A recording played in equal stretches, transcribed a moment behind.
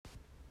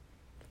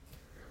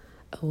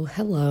Oh,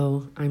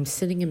 hello. I'm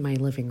sitting in my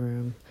living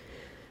room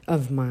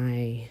of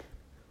my,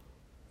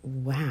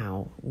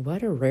 wow,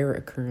 what a rare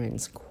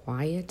occurrence,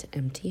 quiet,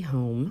 empty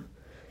home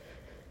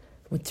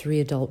with 3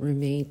 adult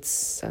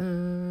roommates.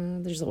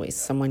 There's always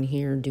someone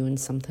here doing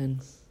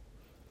something.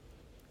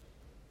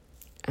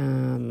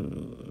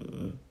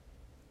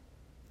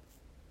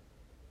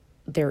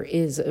 There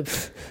is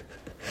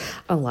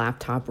a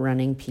laptop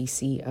running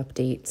PC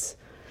updates.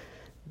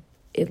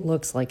 It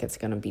looks like it's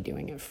going to be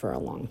doing it for a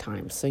long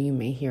time, so you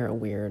may hear a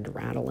weird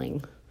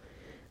rattling.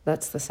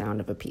 That's the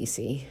sound of a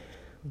PC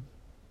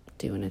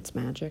doing its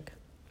magic.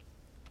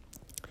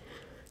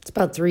 It's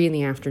about 3 in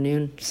the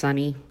afternoon,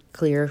 sunny,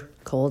 clear,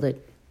 cold,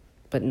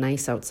 but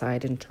nice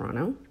outside in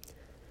Toronto.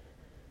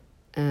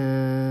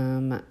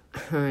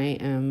 I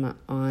am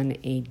on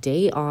a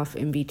day off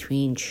in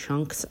between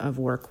chunks of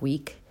work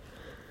week.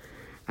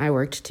 I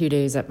worked 2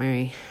 days at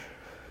my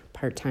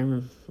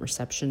part-time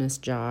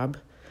receptionist job,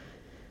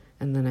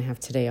 and then I have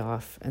today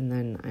off, and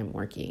then I'm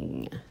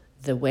working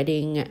the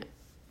wedding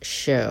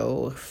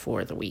show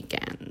for the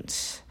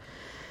weekend.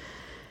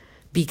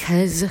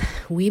 Because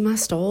we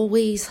must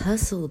always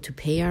hustle to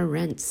pay our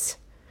rents.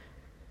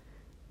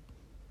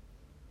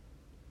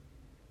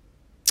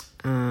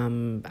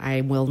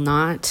 I will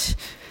not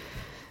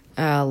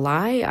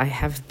lie. I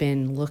have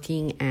been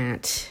looking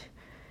at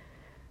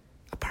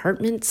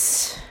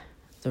apartments,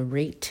 the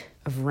rate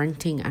of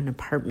renting an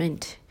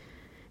apartment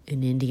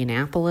in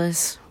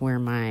Indianapolis, where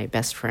my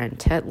best friend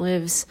Tet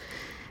lives.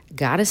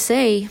 Gotta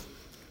say,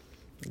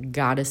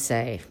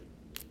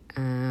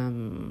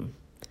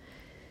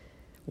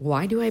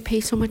 why do I pay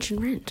so much in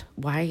rent?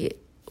 Why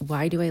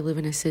do I live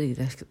in a city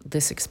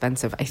this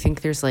expensive? I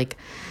think there's like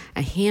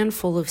a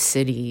handful of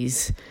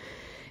cities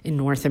in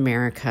North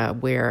America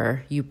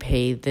where you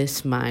pay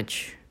this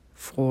much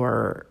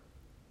for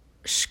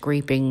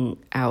scraping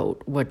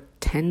out what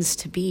tends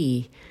to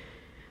be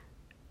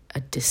a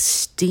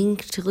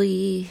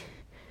distinctly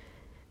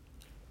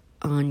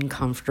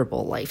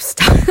uncomfortable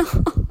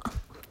lifestyle.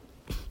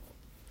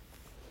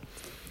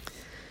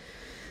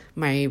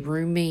 My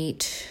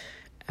roommate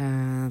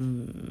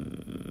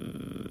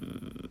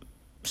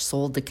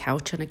sold the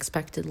couch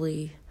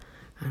unexpectedly.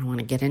 I don't want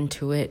to get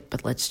into it,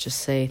 but let's just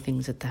say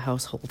things at the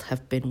household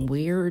have been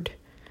weird.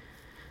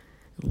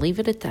 Leave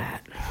it at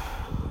that.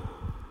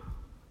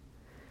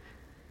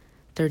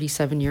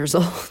 37 years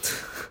old.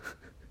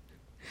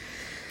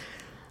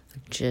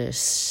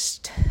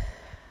 Just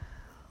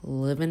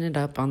living it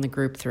up on the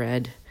group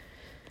thread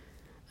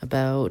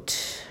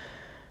about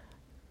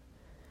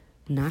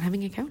not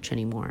having a couch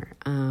anymore.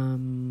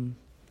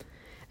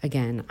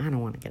 Again, I don't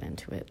want to get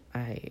into it.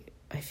 I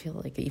feel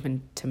like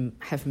even to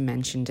have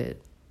mentioned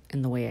it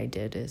in the way I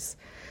did is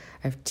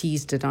I've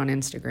teased it on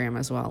Instagram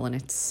as well, and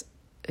it's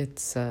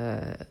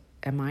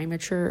am I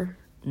mature?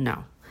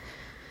 No.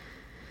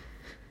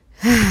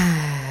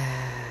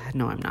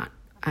 No, I'm not.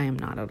 I am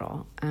not at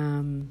all.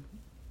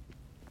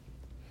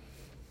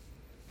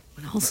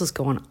 What else is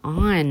going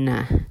on?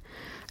 I've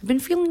been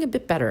feeling a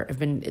bit better.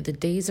 The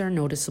days are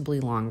noticeably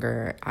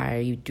longer.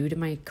 Due to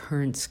my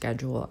current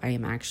schedule, I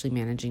am actually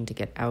managing to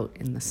get out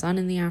in the sun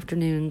in the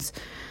afternoons,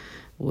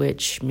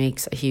 which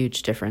makes a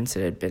huge difference.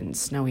 It had been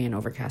snowy and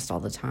overcast all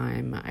the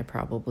time. I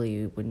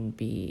probably wouldn't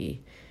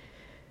be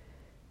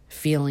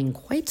feeling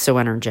quite so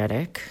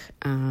energetic.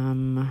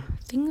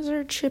 Things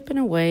are chipping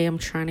away. I'm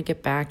trying to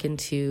get back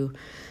into...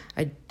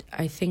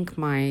 I think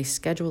my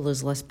schedule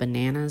is less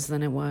bananas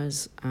than it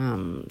was,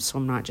 so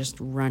I'm not just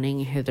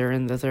running hither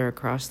and thither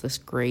across this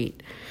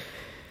greater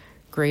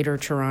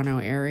Toronto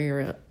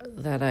area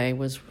that I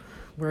was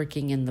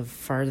working in the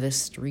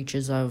farthest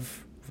reaches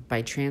of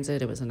by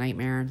transit. It was a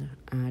nightmare.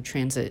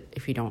 Transit,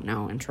 if you don't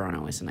know, in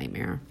Toronto is a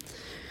nightmare.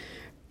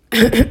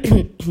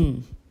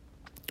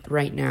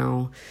 Right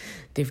now,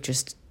 they've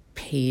just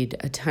paid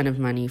a ton of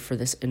money for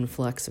this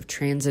influx of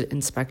transit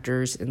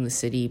inspectors in the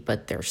city,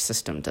 but their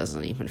system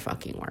doesn't even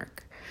fucking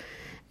work.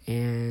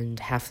 And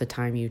half the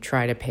time you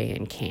try to pay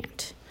and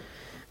can't.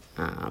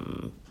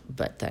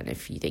 But then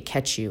if they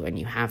catch you and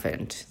you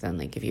haven't, then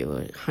they give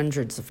you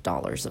hundreds of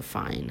dollars of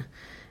fine.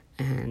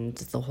 And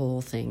the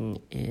whole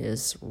thing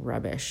is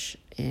rubbish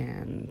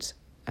and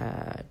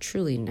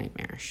truly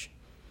nightmarish.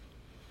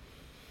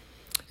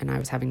 And I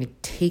was having to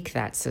take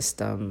that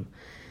system,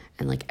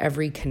 and like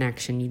every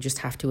connection, you just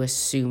have to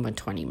assume a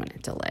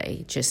 20-minute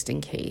delay just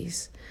in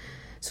case.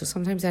 So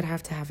sometimes I'd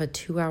have to have a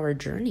 2-hour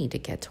journey to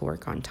get to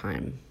work on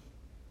time.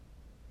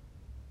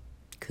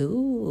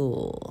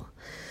 Cool.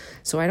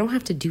 So I don't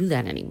have to do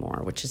that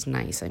anymore, which is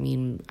nice. I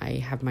mean, I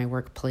have my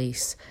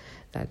workplace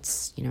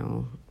that's,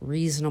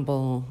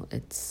 reasonable.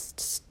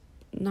 It's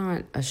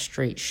not a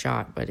straight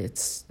shot, but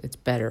it's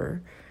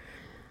better.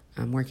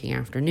 I'm working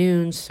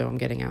afternoons, so I'm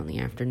getting out in the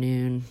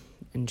afternoon,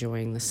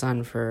 enjoying the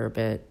sun for a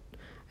bit.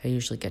 I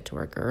usually get to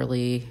work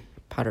early,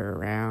 putter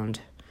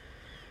around.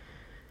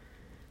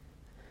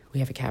 We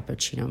have a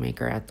cappuccino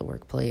maker at the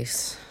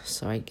workplace,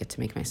 so I get to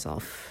make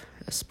myself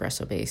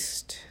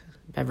espresso-based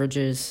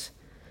beverages,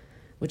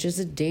 which is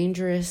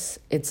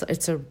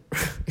it's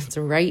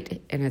a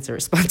right and it's a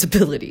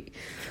responsibility.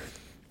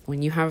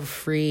 when you have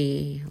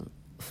free,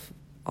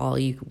 all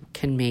you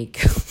can make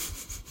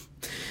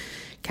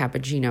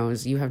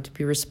cappuccinos, you have to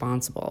be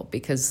responsible,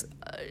 because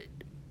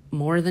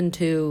more than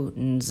two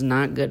is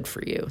not good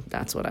for you.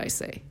 That's what I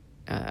say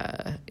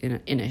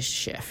in a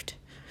shift.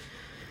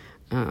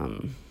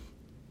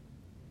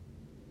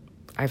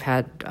 I've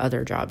had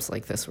other jobs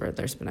like this where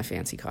there's been a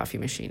fancy coffee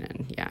machine,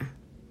 and yeah,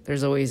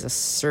 there's always a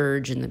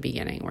surge in the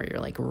beginning where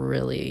you're like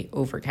really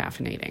over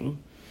caffeinating.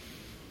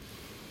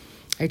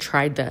 I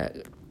tried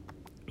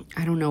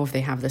I don't know if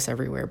they have this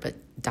everywhere, but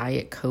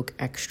Diet Coke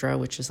Extra,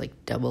 which is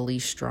like doubly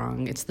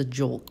strong. It's the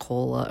Jolt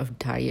Cola of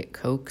Diet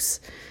Cokes,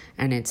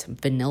 and it's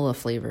vanilla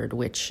flavored,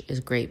 which is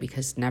great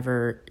because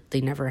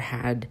they never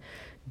had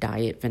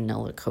Diet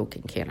Vanilla Coke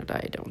in Canada,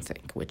 I don't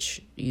think,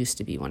 which used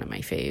to be one of my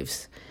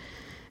faves.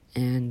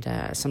 And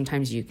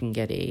sometimes you can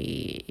get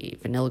a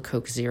Vanilla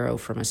Coke Zero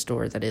from a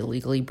store that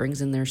illegally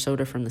brings in their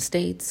soda from the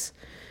States.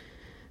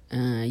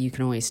 You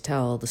can always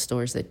tell the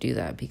stores that do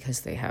that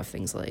because they have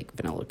things like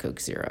Vanilla Coke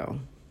Zero.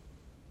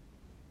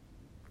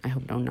 I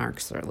hope no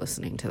narcs are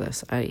listening to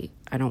this. I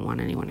don't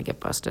want anyone to get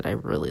busted. I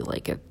really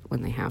like it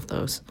when they have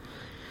those.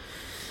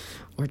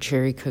 Or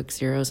Cherry Coke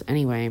Zeros.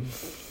 Anyway,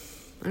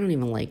 I don't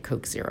even like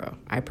Coke Zero.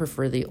 I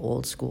prefer the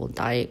old school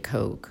Diet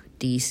Coke,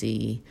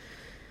 DC.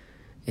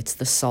 It's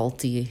the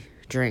salty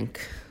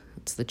drink.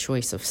 It's the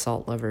choice of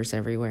salt lovers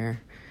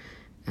everywhere.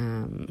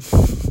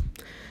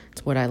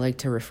 It's what I like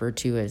to refer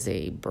to as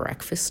a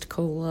breakfast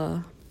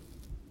cola.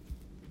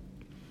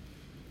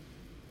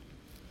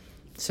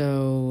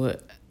 So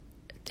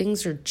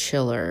things are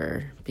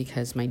chiller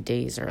because my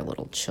days are a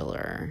little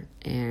chiller.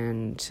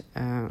 And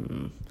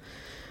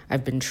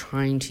I've been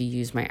trying to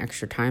use my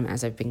extra time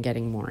as I've been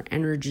getting more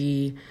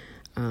energy.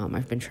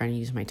 I've been trying to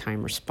use my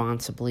time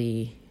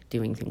responsibly,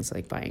 doing things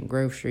like buying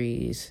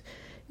groceries,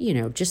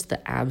 just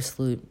the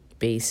absolute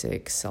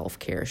basic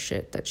self-care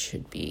shit that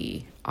should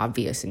be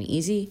obvious and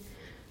easy.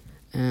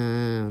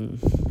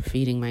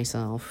 Feeding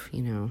myself,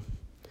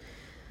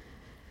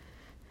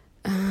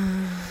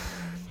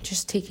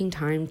 just taking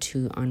time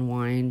to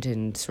unwind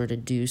and sort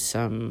of do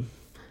some,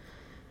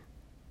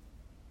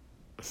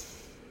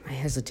 I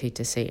hesitate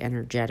to say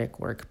energetic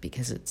work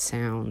because it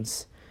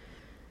sounds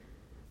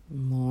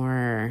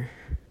more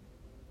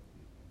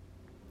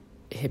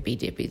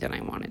hippy-dippy than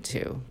I wanted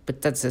to,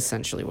 but that's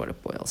essentially what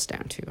it boils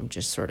down to. I'm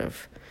just sort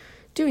of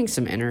doing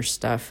some inner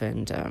stuff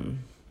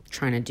and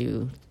trying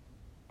to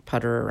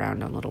putter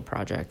around on little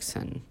projects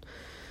and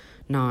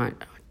not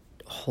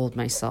hold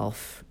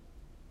myself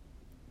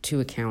too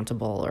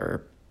accountable,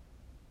 or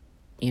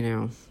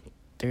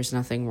there's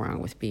nothing wrong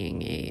with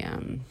being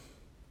a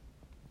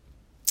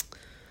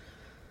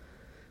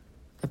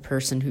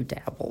person who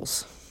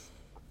dabbles.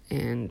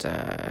 And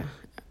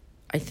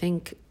I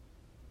think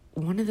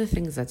one of the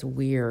things that's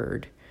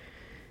weird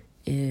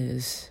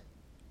is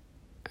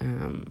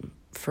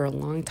for a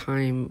long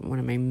time, one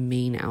of my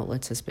main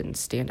outlets has been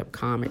stand-up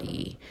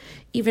comedy.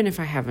 Even if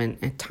I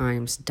haven't at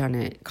times done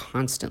it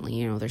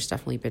constantly, there's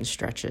definitely been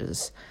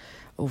stretches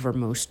over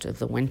most of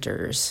the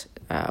winters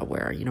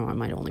where, I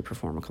might only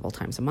perform a couple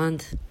times a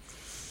month.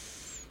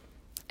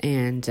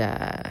 And,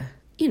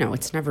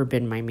 it's never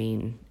been my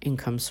main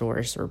income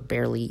source, or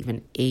barely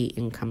even a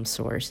income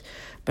source.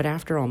 But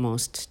after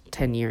almost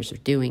 10 years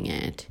of doing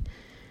it,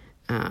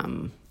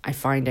 I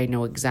find I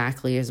know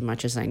exactly as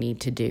much as I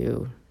need to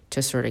do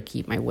to sort of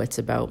keep my wits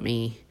about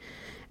me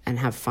and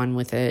have fun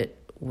with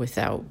it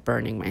without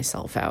burning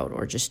myself out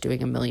or just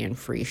doing a million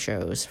free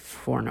shows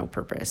for no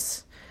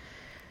purpose.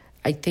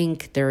 I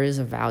think there is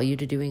a value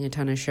to doing a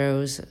ton of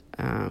shows,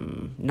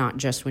 not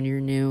just when you're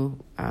new,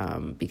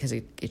 because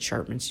it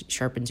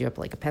sharpens you up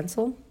like a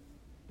pencil.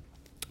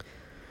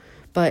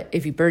 But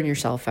if you burn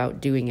yourself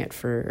out doing it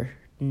for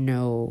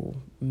no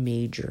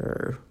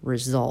major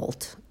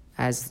result,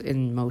 as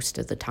in most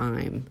of the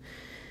time,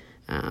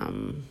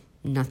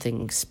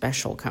 nothing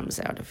special comes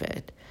out of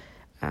it.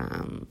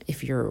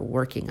 If you're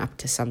working up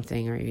to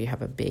something, or you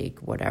have a big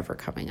whatever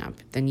coming up,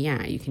 then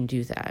yeah, you can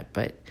do that.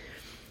 But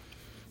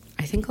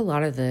I think a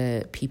lot of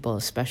the people,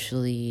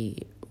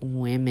 especially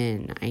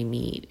women I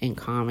meet in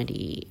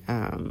comedy,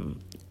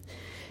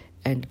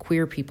 and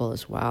queer people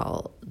as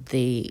well,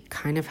 they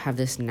kind of have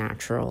this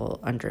natural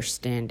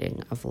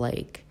understanding of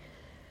like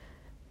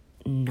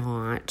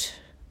not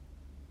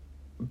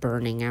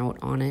burning out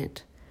on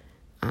it.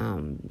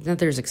 Now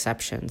there's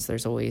exceptions.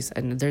 There's always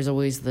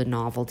the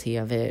novelty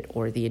of it,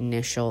 or the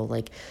initial,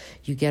 like,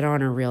 you get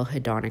on a real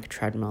hedonic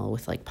treadmill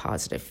with like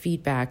positive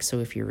feedback. So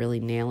if you're really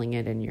nailing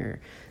it and you're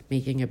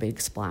making a big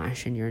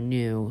splash and you're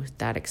new,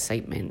 that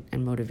excitement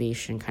and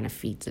motivation kind of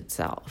feeds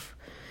itself.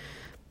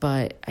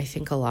 But I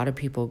think a lot of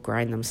people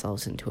grind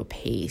themselves into a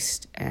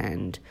paste,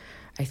 and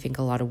I think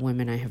a lot of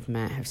women I have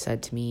met have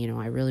said to me,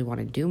 I really want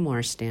to do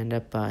more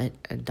stand-up, but ...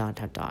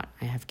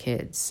 I have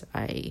kids.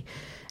 I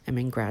am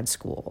in grad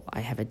school.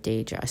 I have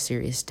a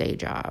serious day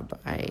job.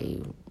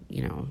 I,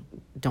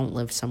 don't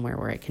live somewhere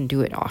where I can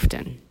do it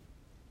often.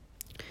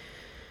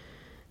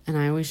 And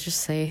I always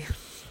just say,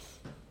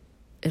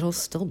 it'll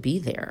still be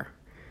there.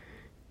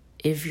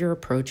 if you're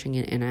approaching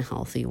it in a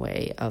healthy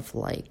way of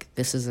like,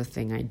 this is a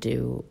thing I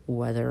do,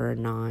 whether or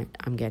not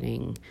I'm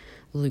getting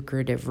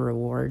lucrative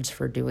rewards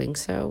for doing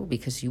so,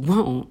 because you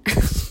won't.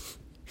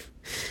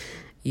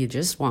 You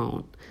just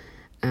won't.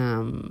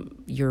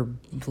 Your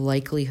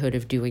likelihood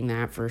of doing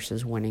that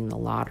versus winning the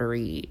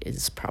lottery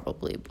is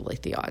probably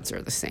like the odds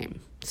are the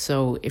same.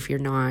 So if you're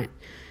not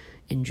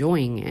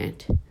enjoying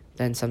it,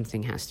 then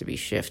something has to be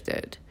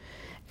shifted.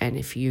 And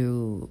if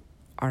you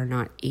are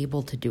not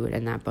able to do it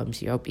and that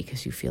bums you out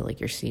because you feel like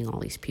you're seeing all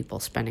these people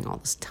spending all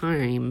this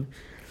time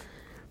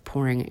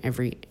pouring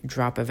every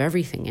drop of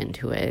everything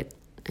into it,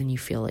 and you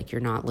feel like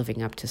you're not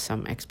living up to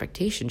some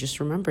expectation, just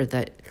remember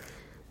that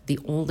the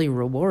only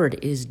reward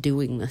is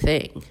doing the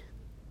thing.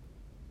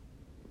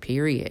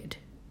 Period.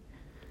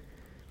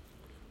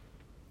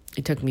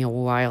 It took me a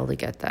while to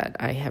get that.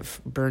 I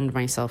have burned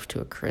myself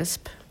to a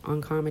crisp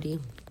on comedy.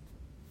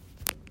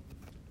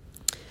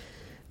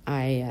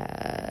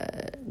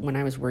 When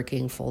I was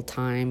working full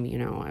time,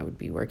 I would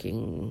be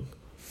working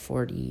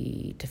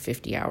 40 to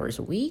 50 hours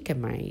a week at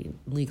my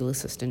legal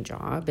assistant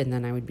job, and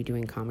then I would be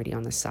doing comedy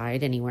on the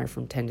side, anywhere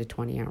from 10 to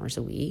 20 hours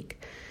a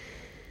week,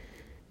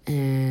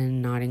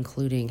 and not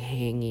including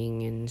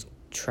hanging and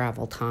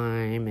travel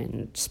time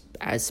and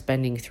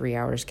spending 3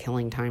 hours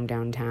killing time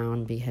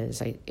downtown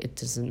because it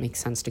doesn't make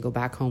sense to go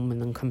back home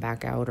and then come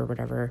back out or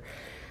whatever.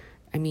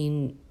 I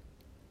mean,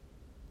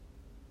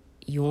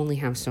 you only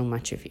have so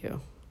much of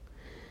you.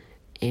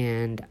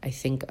 And I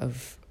think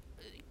of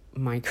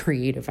my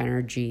creative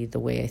energy the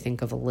way I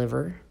think of a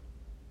liver,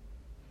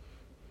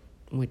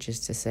 which is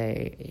to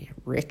say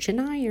rich in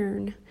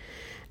iron.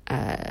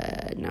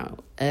 The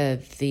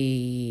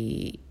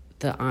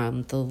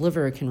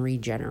liver can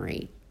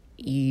regenerate.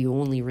 You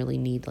only really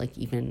need like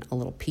even a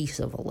little piece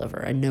of a liver,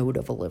 a node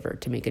of a liver,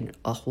 to make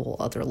a whole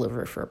other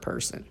liver for a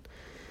person.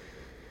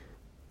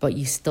 But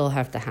you still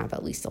have to have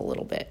at least a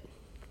little bit.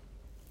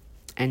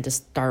 And to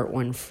start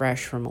one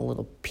fresh from a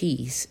little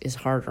piece is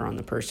harder on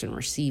the person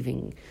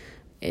receiving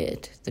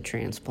it, the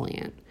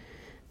transplant.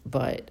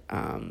 But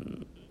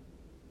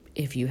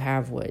if you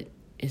have what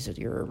is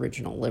your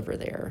original liver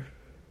there,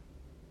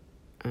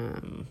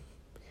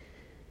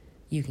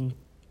 you can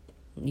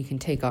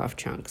take off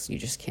chunks. You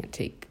just can't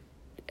take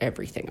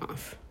everything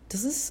off.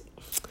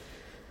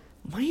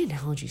 My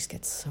analogies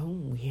get so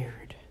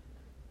weird.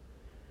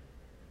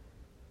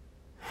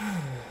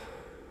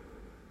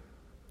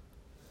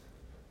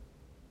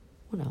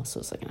 What else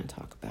was I going to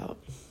talk about?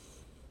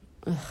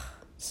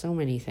 So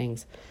many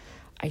things.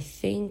 I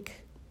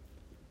think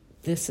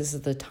this is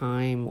the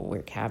time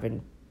where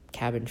cabin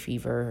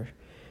fever,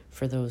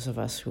 for those of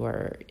us who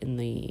are in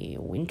the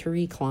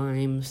wintry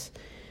climes,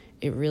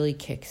 it really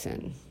kicks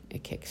in.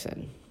 It kicks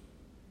in.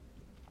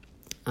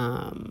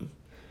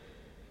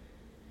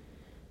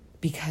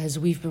 Because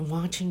we've been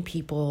watching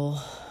people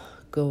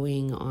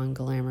going on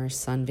glamorous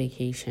sun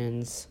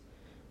vacations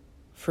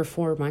for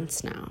 4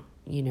 months now.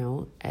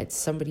 At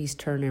somebody's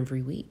turn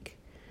every week.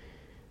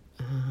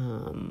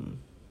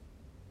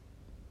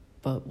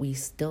 But we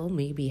still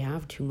maybe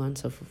have 2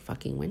 months of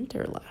fucking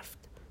winter left.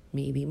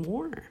 Maybe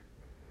more.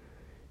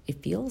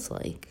 It feels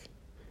like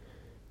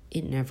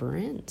it never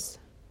ends.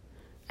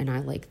 And I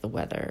like the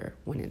weather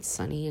when it's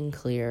sunny and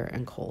clear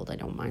and cold. I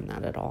don't mind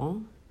that at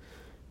all.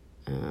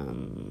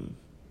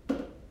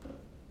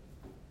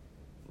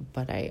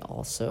 But I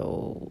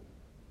also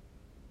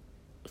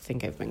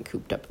think I've been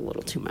cooped up a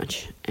little too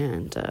much,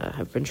 and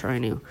have been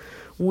trying to,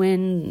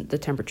 when the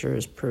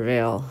temperatures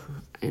prevail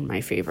in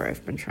my favor,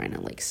 I've been trying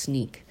to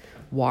sneak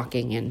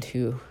walking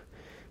into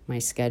my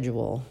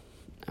schedule,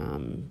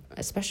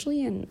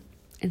 especially in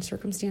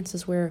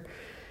circumstances where,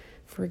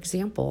 for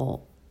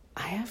example,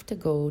 I have to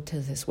go to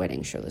this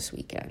wedding show this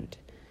weekend.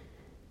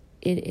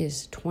 It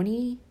is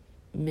 20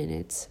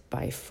 minutes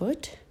by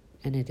foot,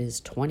 and it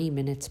is 20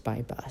 minutes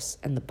by bus,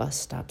 and the bus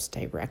stops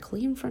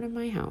directly in front of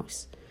my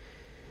house,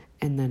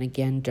 and then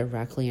again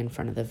directly in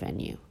front of the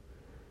venue.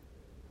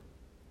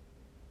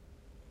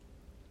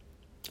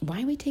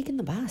 Why are we taking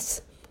the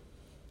bus?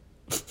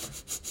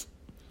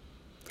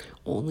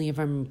 Only if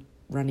I'm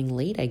running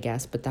late, I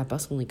guess, but that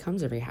bus only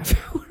comes every half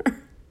hour.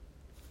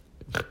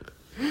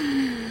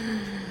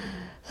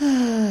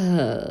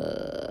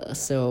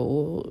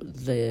 So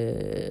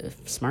the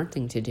smart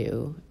thing to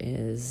do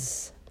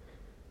is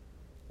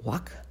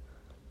walk,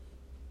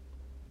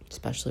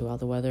 especially while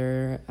the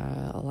weather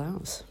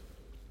allows.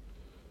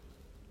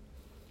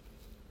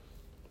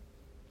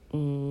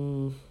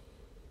 I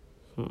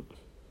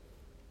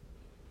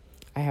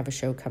have a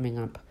show coming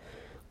up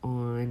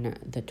on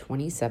the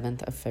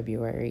 27th of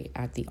February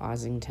at the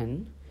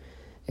Ossington.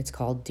 It's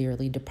called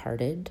Dearly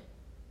Departed.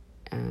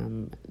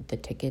 The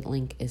ticket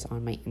link is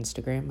on my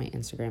Instagram. My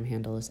Instagram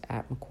handle is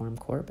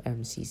 @McCormCorp,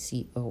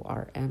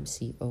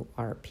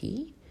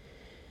 McCormCorp.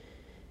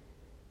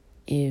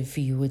 If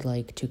you would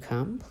like to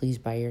come, please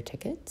buy your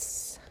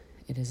tickets.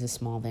 It is a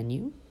small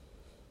venue.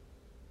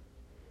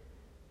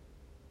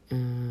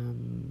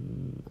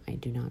 I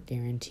do not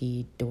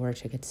guarantee door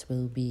tickets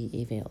will be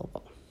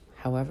available.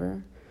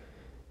 However,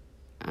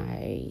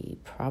 I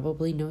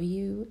probably know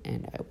you,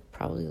 and I will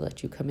probably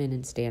let you come in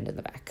and stand in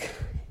the back.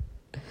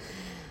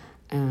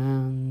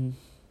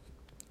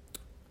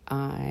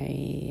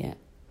 I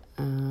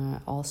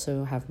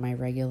also have my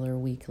regular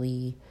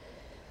weekly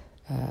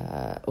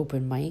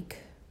open mic.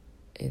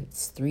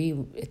 It's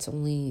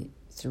only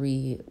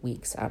 3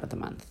 weeks out of the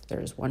month.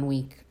 There's 1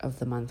 week of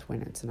the month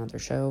when it's another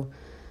show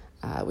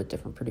with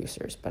different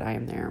producers, but I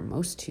am there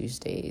most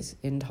Tuesdays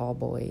in Tall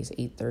Boys,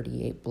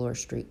 838 Bloor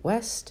Street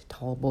West.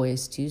 Tall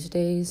Boys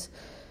Tuesdays.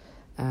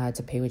 It's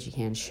a pay what you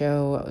can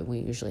show. We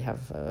usually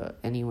have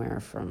anywhere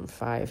from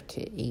 5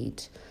 to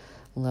 8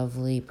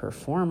 lovely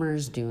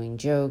performers doing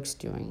jokes,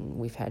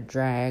 we've had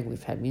drag,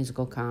 we've had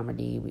musical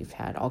comedy, we've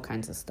had all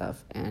kinds of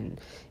stuff. And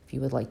if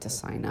you would like to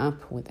sign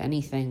up with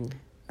anything,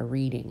 a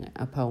reading,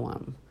 a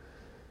poem,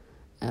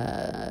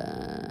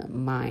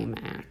 mime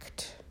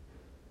act,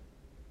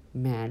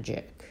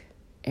 magic,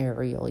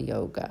 aerial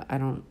yoga. I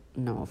don't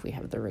know if we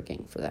have the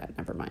rigging for that.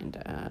 Never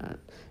mind.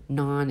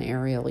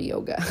 Non-aerial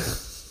yoga.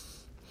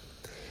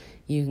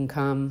 You can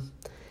come.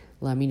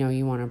 Let me know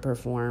you want to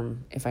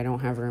perform. If I don't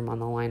have room on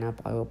the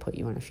lineup, I will put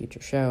you on a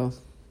future show.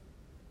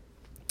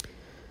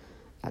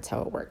 That's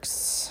how it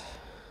works.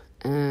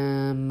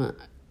 And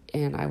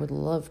I would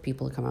love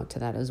people to come out to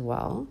that as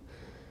well.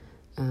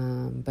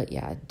 But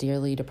yeah,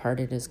 Dearly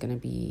Departed is going to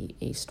be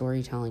a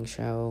storytelling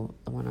show,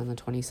 the one on the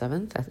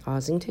 27th at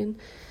Ossington,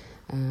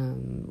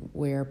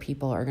 where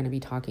people are going to be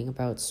talking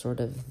about sort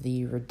of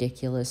the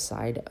ridiculous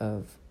side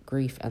of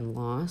grief and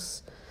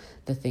loss,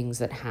 the things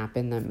that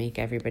happen that make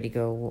everybody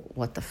go,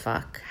 what the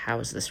fuck? How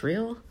is this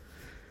real?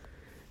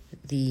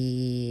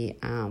 The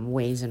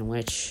ways in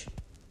which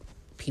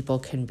people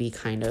can be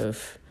kind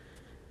of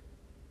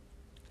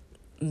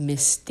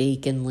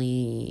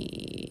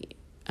mistakenly,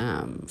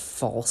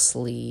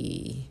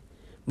 falsely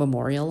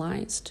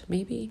memorialized,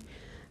 maybe.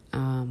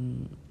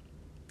 And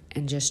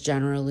just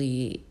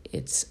generally,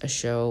 it's a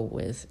show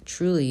with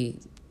truly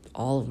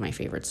all of my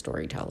favorite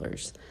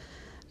storytellers.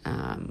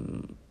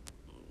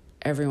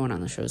 Everyone on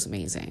the show is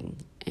amazing,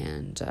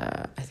 and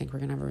I think we're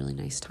going to have a really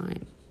nice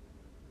time.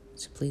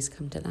 So please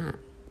come to that.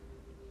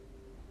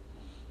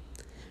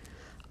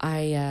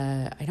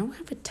 I don't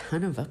have a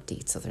ton of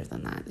updates other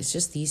than that. It's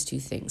just these two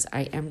things.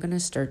 I am going to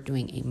start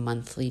doing a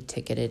monthly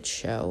ticketed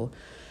show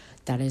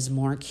that is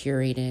more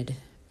curated.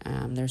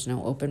 There's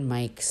no open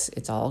mics.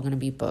 It's all going to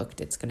be booked.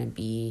 It's going to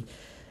be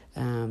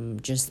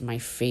just my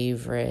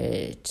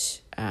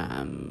favorite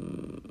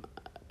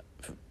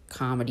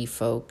comedy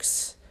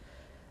folks.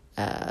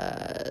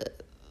 The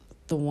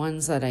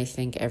ones that I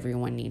think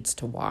everyone needs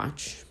to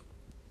watch.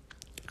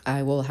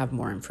 I will have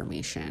more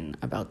information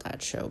about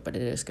that show, but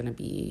it is going to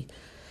be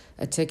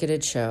a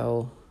ticketed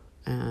show,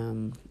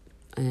 and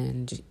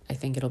I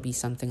think it'll be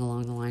something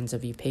along the lines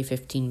of you pay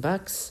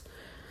 $15,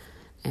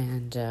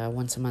 and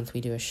once a month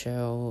we do a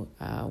show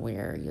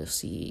where you'll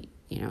see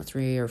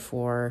 3 or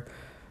 4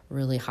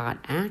 really hot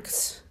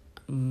acts.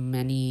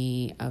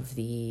 Many of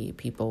the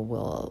people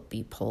will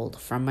be pulled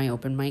from my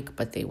open mic,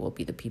 but they will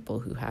be the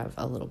people who have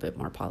a little bit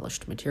more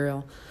polished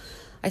material.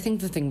 I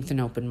think the thing with an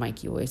open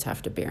mic you always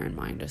have to bear in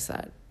mind is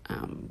that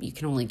you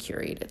can only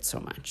curate it so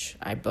much.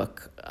 I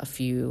book a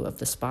few of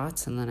the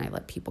spots and then I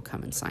let people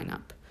come and sign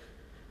up.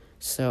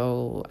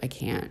 So I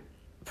can't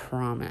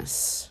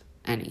promise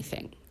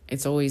anything.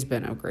 It's always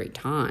been a great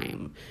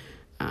time,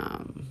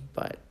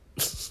 but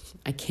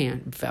I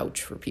can't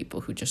vouch for people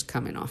who just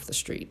come in off the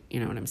street. You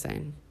know what I'm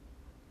saying?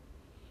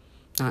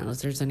 Not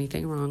unless there's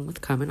anything wrong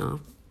with coming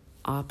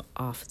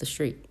off the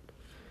street.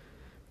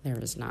 There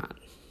is not.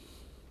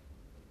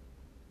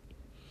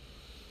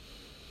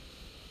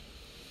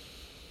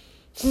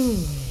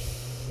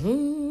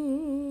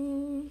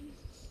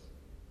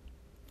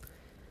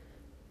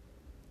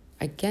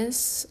 I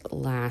guess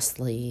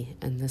lastly,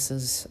 and this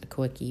is a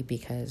quickie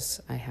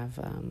because I have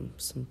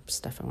some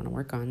stuff I want to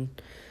work on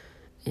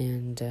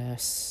and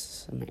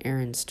some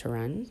errands to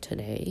run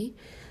today.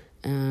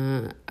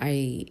 I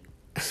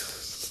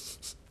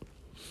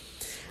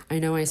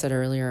know I said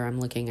earlier I'm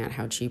looking at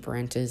how cheap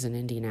rent is in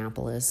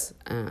Indianapolis,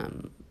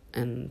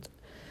 and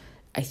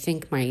I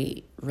think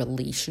my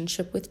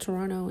relationship with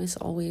Toronto is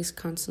always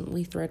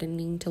constantly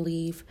threatening to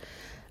leave,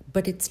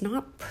 but it's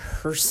not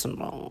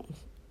personal.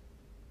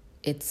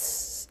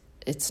 It's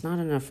not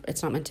enough.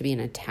 It's not meant to be an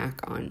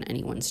attack on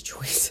anyone's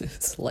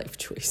choices, life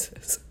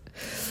choices.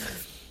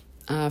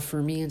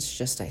 For me, it's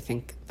just, I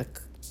think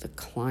the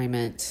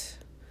climate,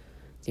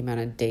 the amount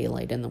of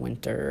daylight in the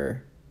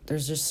winter,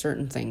 there's just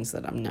certain things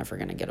that I'm never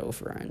going to get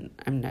over.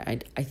 And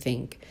I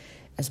think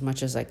as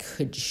much as I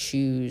could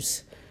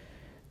choose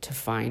to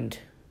find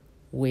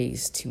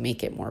ways to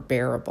make it more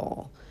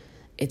bearable,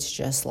 it's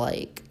just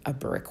like a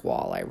brick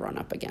wall I run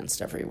up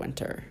against every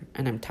winter,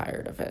 and I'm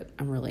tired of it.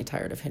 I'm really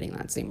tired of hitting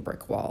that same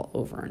brick wall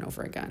over and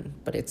over again.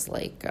 But it's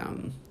like,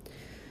 the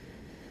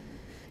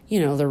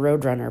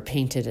Roadrunner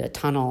painted a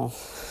tunnel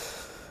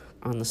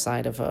on the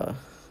side of a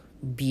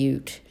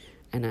butte,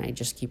 and I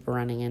just keep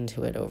running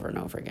into it over and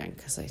over again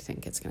because I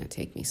think it's going to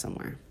take me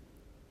somewhere.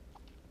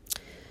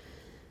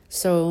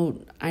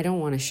 So I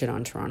don't want to shit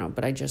on Toronto,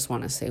 but I just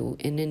want to say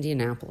in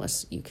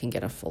Indianapolis, you can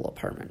get a full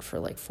apartment for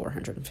like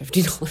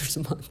 $450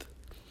 a month.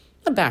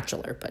 A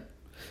bachelor, but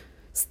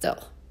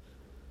still.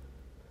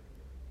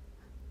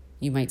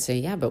 You might say,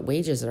 yeah, but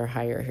wages are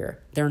higher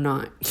here. They're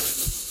not.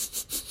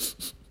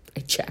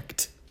 I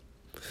checked.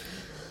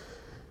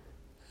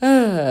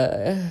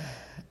 I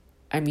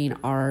mean,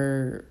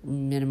 our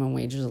minimum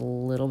wage is a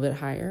little bit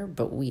higher,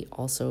 but we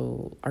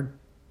also, our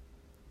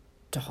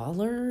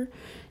dollar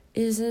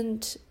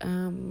isn't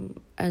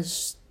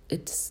as,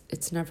 it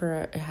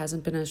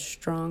hasn't been as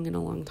strong in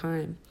a long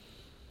time.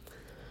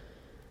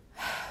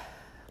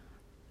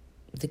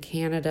 The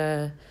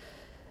Canada,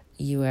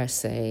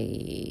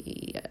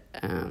 USA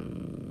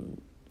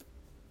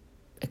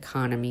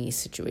economy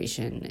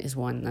situation is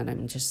one that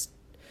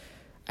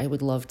I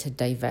would love to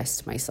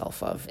divest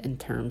myself of, in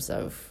terms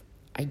of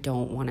I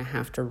don't want to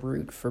have to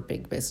root for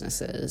big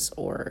businesses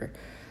or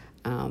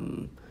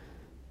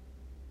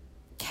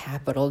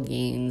capital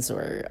gains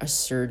or a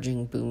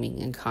surging,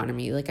 booming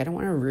economy. Like, I don't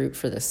want to root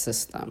for the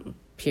system,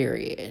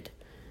 period.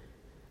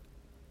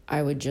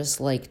 I would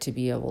just like to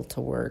be able to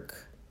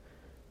work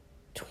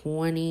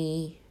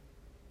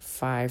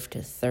 25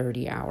 to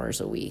 30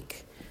 hours a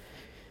week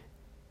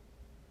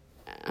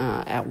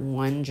at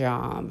one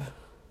job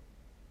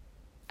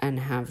and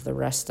have the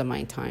rest of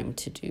my time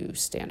to do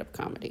stand-up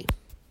comedy.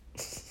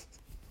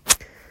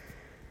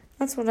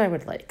 That's what I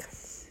would like.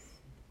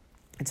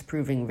 It's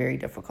proving very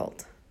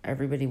difficult.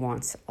 Everybody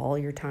wants all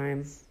your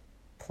time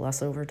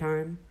plus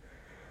overtime,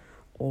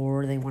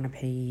 or they want to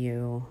pay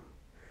you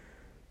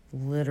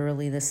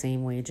literally the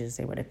same wages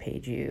they would have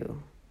paid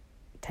you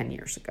 10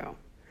 years ago.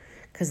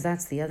 Because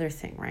that's the other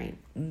thing, right?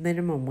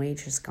 Minimum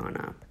wage has gone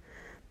up,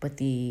 but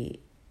the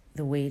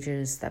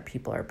wages that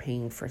people are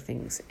paying for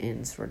things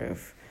in sort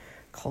of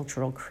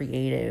cultural,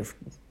 creative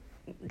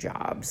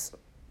jobs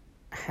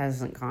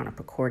hasn't gone up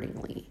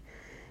accordingly.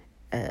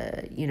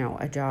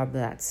 A job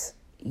that's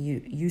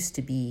used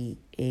to be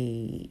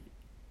a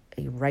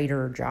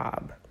writer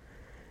job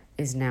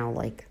is now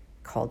like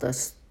called a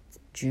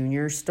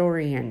junior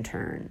story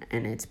intern,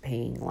 and it's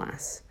paying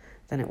less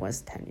than it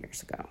was 10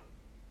 years ago.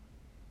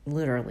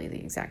 Literally the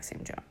exact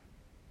same job.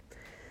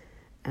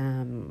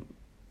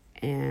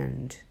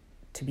 And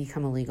to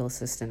become a legal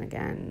assistant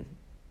again,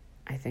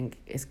 I think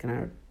is going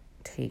to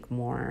take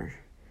more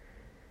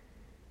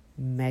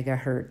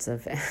megahertz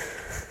of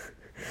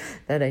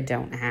that I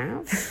don't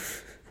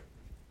have.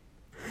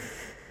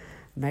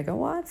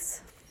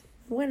 Megawatts?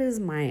 What is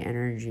my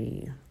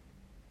energy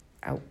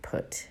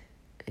output?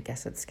 I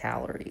guess it's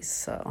calories,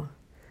 so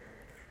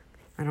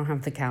I don't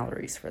have the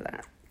calories for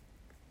that.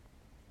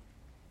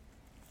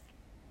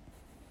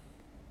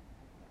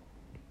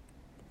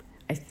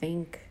 I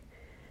think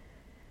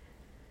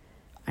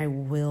I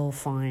will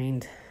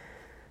find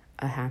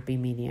a happy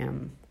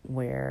medium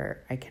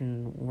where I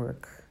can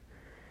work,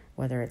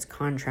 whether it's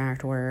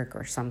contract work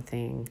or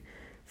something,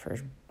 for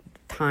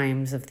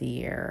times of the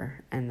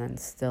year, and then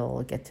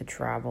still get to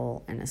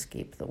travel and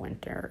escape the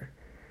winter.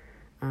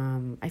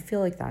 I feel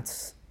like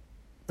that's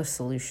the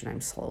solution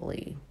I'm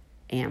slowly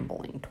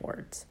ambling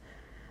towards.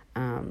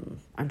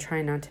 I'm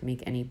trying not to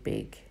make any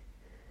big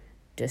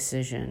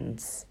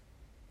decisions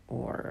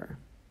or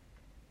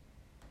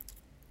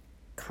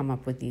come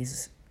up with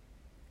these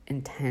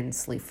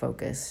intensely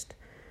focused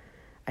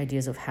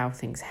ideas of how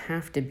things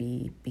have to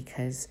be,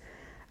 because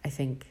I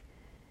think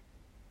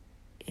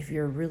if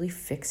you're really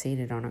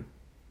fixated on a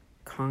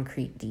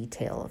concrete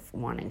detail of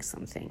wanting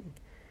something,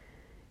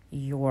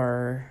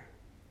 you're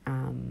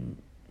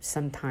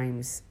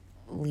sometimes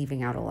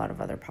leaving out a lot of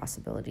other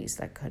possibilities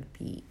that could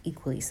be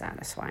equally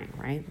satisfying,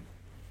 right?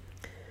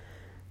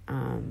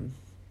 And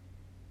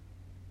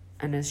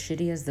as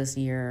shitty as this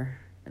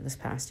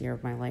past year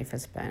of my life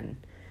has been,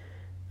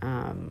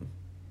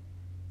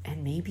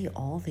 and maybe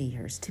all the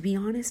years, to be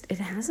honest, it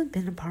hasn't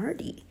been a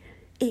party.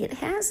 It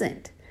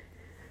hasn't.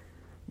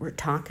 We're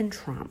talking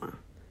trauma.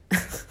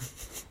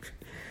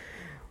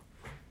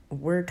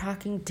 We're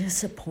talking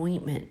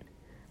disappointment,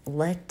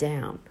 let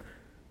down,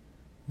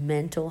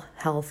 mental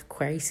health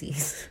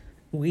crises.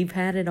 We've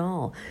had it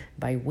all.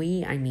 By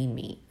we, I mean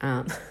me.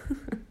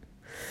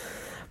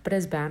 But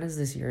as bad as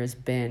this year has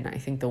been, I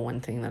think the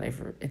one thing that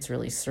it's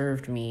really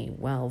served me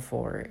well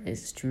for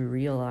is to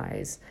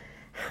realize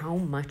how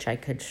much I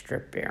could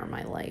strip bare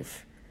my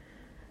life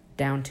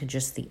down to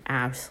just the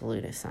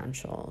absolute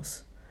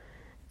essentials,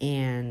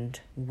 and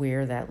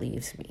where that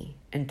leaves me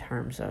in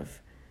terms of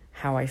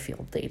how I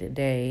feel day to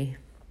day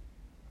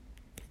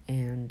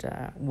and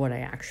what I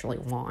actually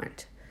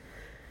want.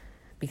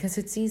 Because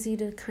it's easy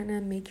to kind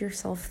of make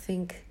yourself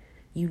think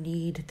you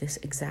need this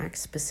exact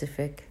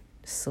specific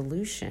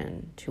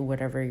solution to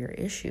whatever your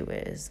issue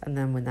is. And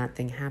then when that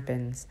thing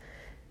happens,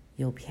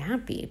 you'll be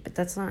happy. But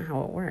that's not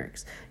how it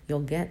works.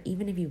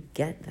 Even if you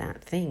get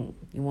that thing,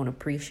 you won't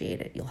appreciate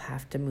it. You'll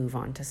have to move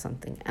on to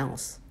something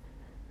else.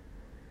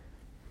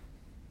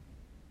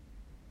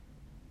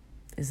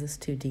 Is this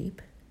too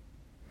deep?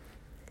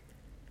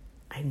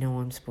 I know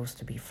I'm supposed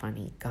to be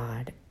funny.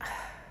 God,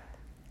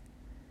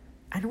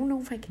 I don't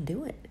know if I can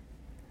do it.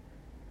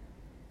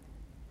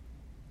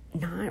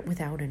 not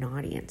without an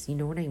audience. You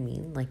know what I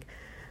mean? Like,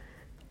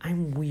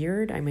 I'm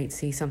weird. I might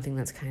say something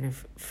that's kind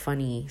of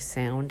funny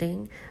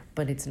sounding,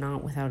 but it's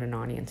not without an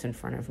audience in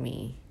front of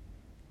me.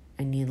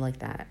 I need like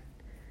that.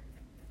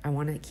 I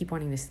want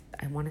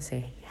to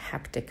say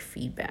haptic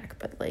feedback,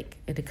 but like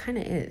it kind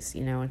of is,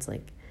 you know, it's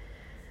like,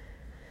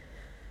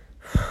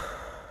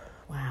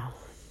 wow.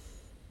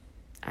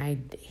 I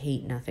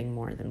hate nothing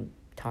more than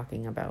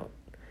talking about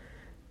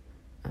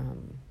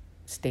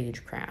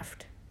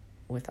stagecraft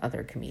with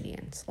other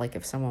comedians. Like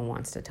if someone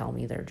wants to tell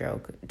me their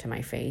joke to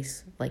my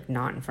face, like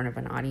not in front of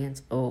an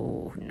audience,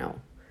 oh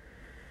no,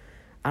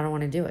 I don't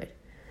want to do it.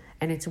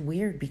 And it's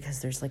weird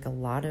because there's like a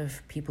lot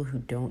of people who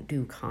don't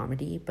do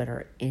comedy but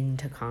are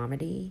into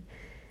comedy,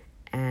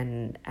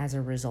 and as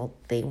a result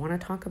they want to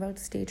talk about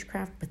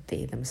stagecraft, but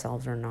they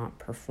themselves are not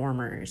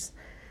performers,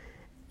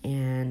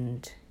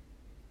 and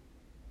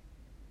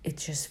it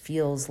just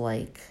feels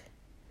like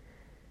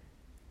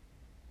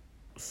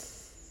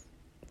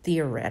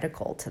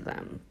theoretical to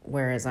them,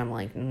 whereas I'm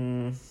like,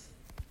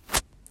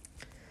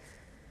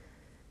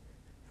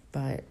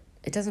 but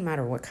it doesn't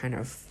matter what kind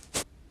of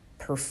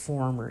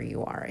performer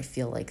you are. I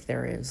feel like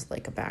there is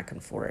like a back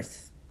and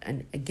forth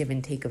and a give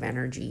and take of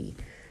energy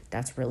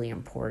that's really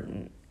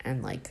important.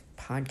 And like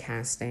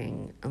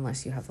podcasting,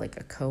 unless you have like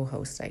a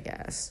co-host, I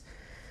guess,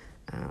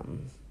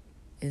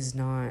 is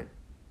not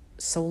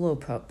solo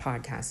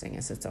podcasting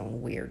is its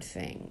own weird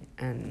thing.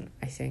 And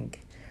I think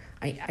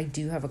I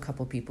do have a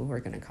couple people who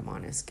are going to come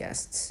on as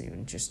guests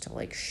soon, just to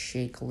like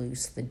shake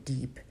loose the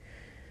deep,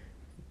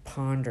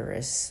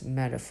 ponderous,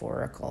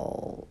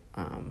 metaphorical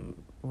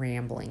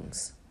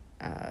ramblings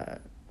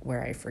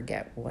where I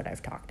forget what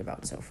I've talked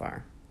about so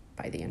far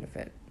by the end of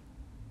it.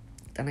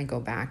 Then I go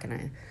back and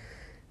I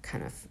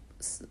kind of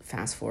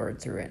fast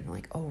forward through it and I'm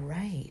like, oh,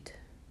 right.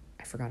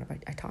 I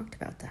talked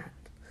about that.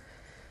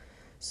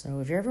 So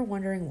if you're ever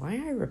wondering why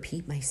I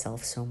repeat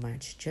myself so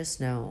much,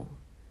 just know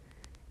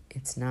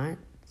it's not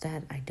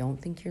that I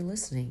don't think you're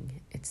listening.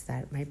 It's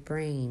that my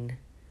brain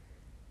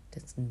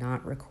does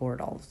not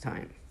record all the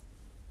time.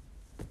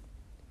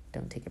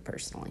 Don't take it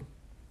personally.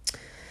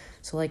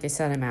 So like I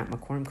said, I'm at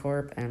McCorm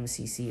Corp,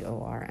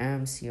 MCCORMCORP.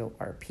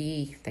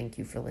 Thank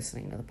you for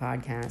listening to the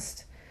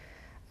podcast.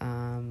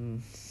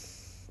 I'm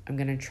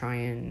going to try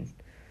and,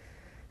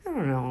 I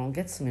don't know,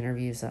 get some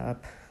interviews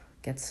up,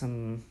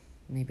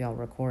 maybe I'll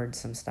record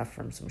some stuff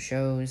from some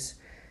shows,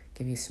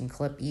 give you some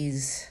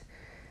clippies.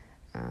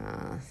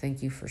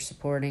 Thank you for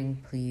supporting.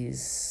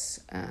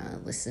 Please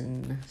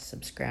listen,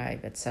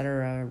 subscribe,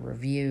 etc.,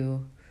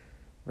 review,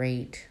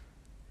 rate.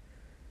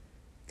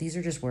 These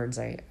are just words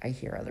I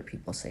hear other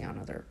people say on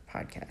other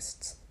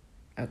podcasts.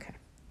 Okay.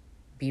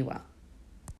 Be well.